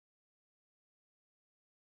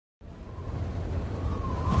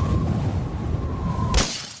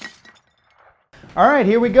All right,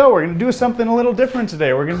 here we go. We're going to do something a little different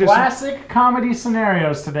today. We're going to do classic comedy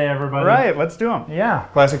scenarios today, everybody. Right, let's do them. Yeah.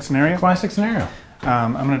 Classic scenario? Classic scenario.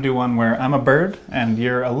 I'm going to do one where I'm a bird and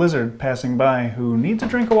you're a lizard passing by who needs a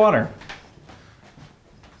drink of water.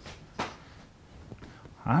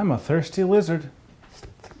 I'm a thirsty lizard.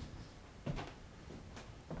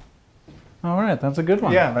 All right, that's a good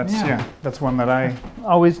one. Yeah, that's one that I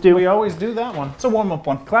always do. We always do that one. It's a warm-up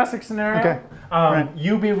one. Classic scenario. Okay. Right.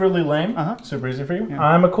 You be really lame. Super easy for you. Yeah.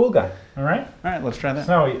 I'm a cool guy. All right. All right, let's try that.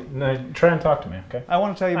 No, try and talk to me. Okay. I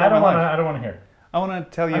want to tell you about my life. I don't want to hear. I want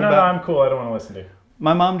to tell you No, about. I'm cool. I don't want to listen to you.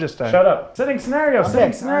 My mom just died. Shut up. Sitting scenario. Okay.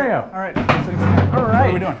 Sitting scenario. All right. Sitting scenario. All right. What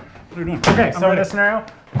are we doing? What are we doing? Okay. So in this scenario,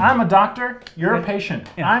 I'm a doctor. You're a patient.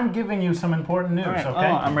 Yeah. I'm giving you some important news. Right. Okay.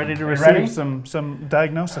 Oh, I'm ready to receive ready? some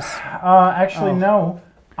diagnosis. Actually, no.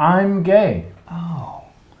 I'm gay. Oh.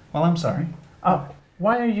 Well, I'm sorry.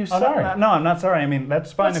 Why are you sorry? No, I'm not sorry. I mean,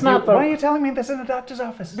 that's fine. That's not the- Why are you telling me this in a doctor's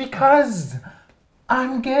office? Because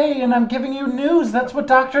I'm gay and I'm giving you news. That's what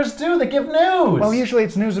doctors do. They give news. Well, usually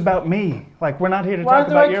it's news about me. Like, we're not here to Why talk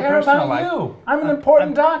do about I your care personal about life. you? I'm an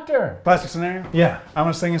important doctor. Classic scenario? Yeah. I'm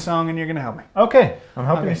going to sing a song and you're going to help me. Okay. I'm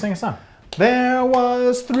helping Okay. you sing a song. There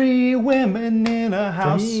was 3 women in a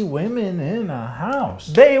house. 3 women in a house.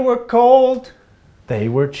 They were cold. They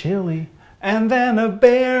were chilly. And then a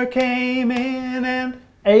bear came in and...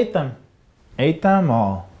 Ate them. Ate them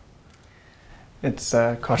all. It's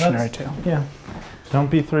a cautionary tale. Yeah. Don't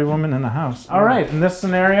be 3 women in a house. All right. In this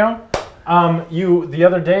scenario, you the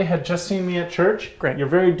other day had just seen me at church. Great. You're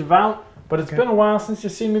very devout, but it's been a while since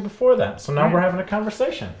you've seen me before that. So now Right. we're having a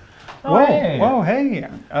conversation. Oh, Whoa, hey. whoa, hey.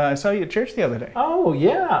 I saw you at church the other day. Oh,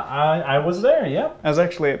 yeah. I was there, yep. I was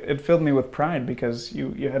actually, it filled me with pride because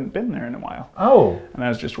you hadn't been there in a while. Oh. And I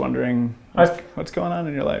was just wondering what's going on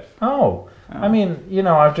in your life. Oh. I mean, you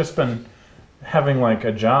know, I've just been having like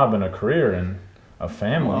a job and a career and a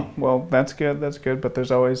family. Well, that's good, but there's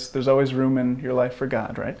always room in your life for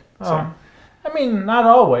God, right? I mean, not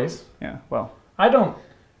always. Yeah, well. I don't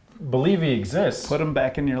believe he exists. Put him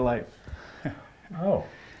back in your life. Oh.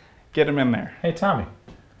 Get him in there. Hey, Tommy.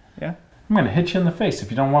 Yeah? I'm going to hit you in the face if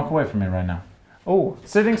you don't walk away from me right now. Oh.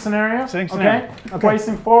 Sitting scenario? Sitting scenario. Okay.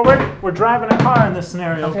 Facing forward. We're driving a car in this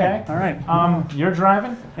scenario, okay? All right. You're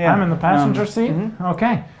driving? Yeah. I'm in the passenger seat?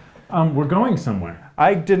 Okay. We're going somewhere.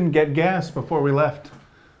 I didn't get gas before we left.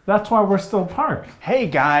 That's why we're still parked. Hey,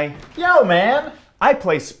 guy. Yo, man. I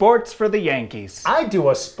play sports for the Yankees. I do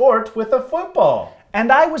a sport with a football.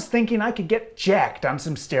 And I was thinking I could get jacked on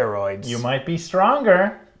some steroids. You might be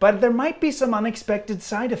stronger. But there might be some unexpected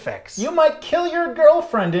side effects. You might kill your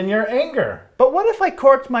girlfriend in your anger. But what if I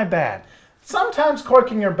corked my bat? Sometimes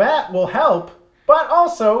corking your bat will help, but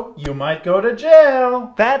also you might go to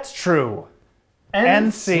jail. That's true.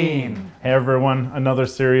 End scene. Hey everyone, another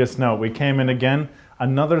serious note. We came in again.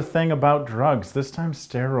 Another thing about drugs, this time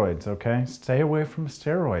steroids, okay? Stay away from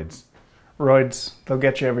steroids. Roids, they'll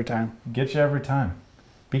get you every time. Get you every time.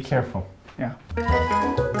 Be careful. Yeah.